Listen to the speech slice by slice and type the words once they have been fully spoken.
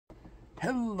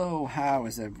Hello, how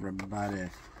is everybody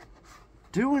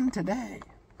doing today?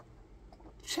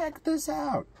 Check this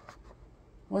out.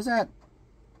 Was at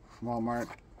Walmart,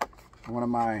 one of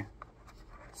my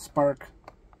Spark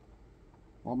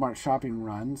Walmart shopping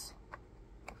runs,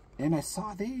 and I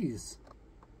saw these.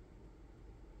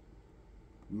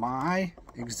 My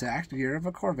exact year of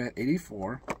a Corvette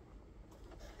 84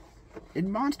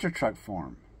 in monster truck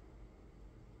form.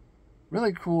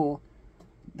 Really cool.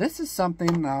 This is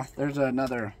something, there's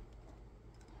another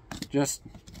just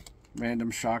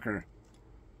random shocker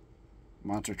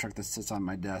monster truck that sits on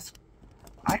my desk.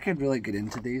 I could really get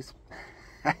into these.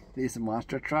 These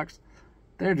monster trucks.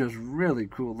 They're just really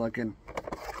cool looking.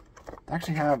 They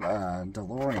actually have a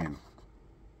DeLorean.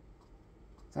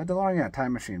 Is that DeLorean? Yeah,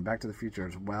 Time Machine. Back to the Future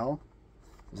as well.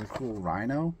 There's a cool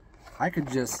Rhino. I could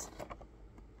just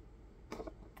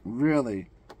really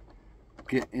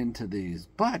get into these.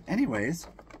 But anyways,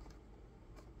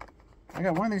 I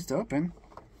got one of these to open,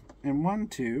 and one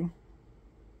to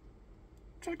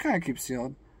try to kind of keep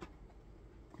sealed.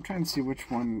 I'm trying to see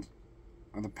which one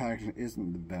of the packaging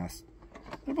isn't the best.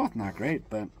 They're both not great,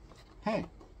 but hey.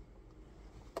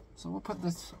 So we'll put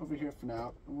this over here for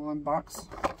now, and we'll unbox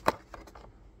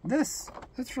this.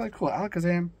 That's really cool.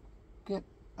 Alakazam, get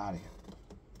out of here.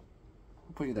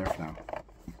 We'll put you there for now.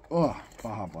 Oh,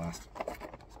 Baja Blast.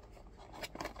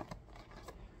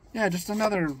 Yeah, just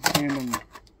another random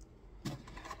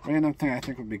thing I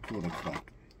think would be cool to collect.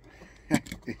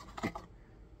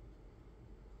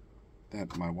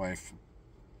 That my wife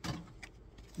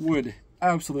would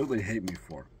absolutely hate me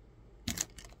for.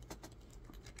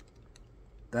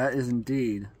 That is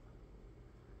indeed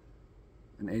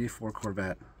an 84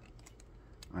 Corvette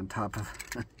on top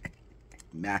of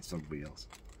massive wheels.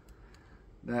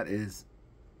 That is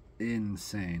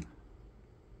insane.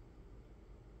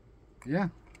 Yeah.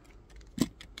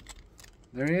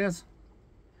 There he is.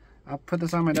 I'll put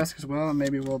this on my desk as well, and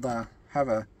maybe we'll have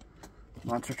a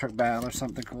monster truck battle or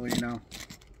something cool, you know.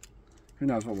 Who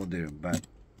knows what we'll do, but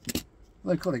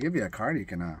really cool. They give you a card you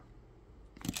can,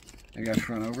 I guess,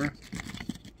 run over.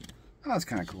 Oh, that's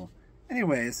kind of cool.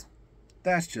 Anyways,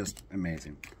 that's just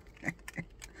amazing.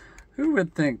 Who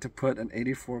would think to put an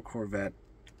 84 Corvette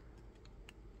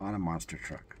on a monster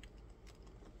truck?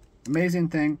 Amazing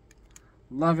thing.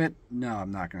 Love it. No,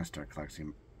 I'm not going to start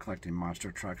collecting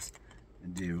monster trucks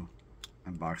and do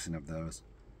unboxing of those.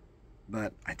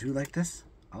 But I do like this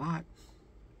a lot.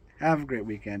 Have a great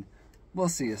weekend. We'll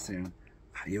see you soon.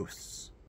 Adios.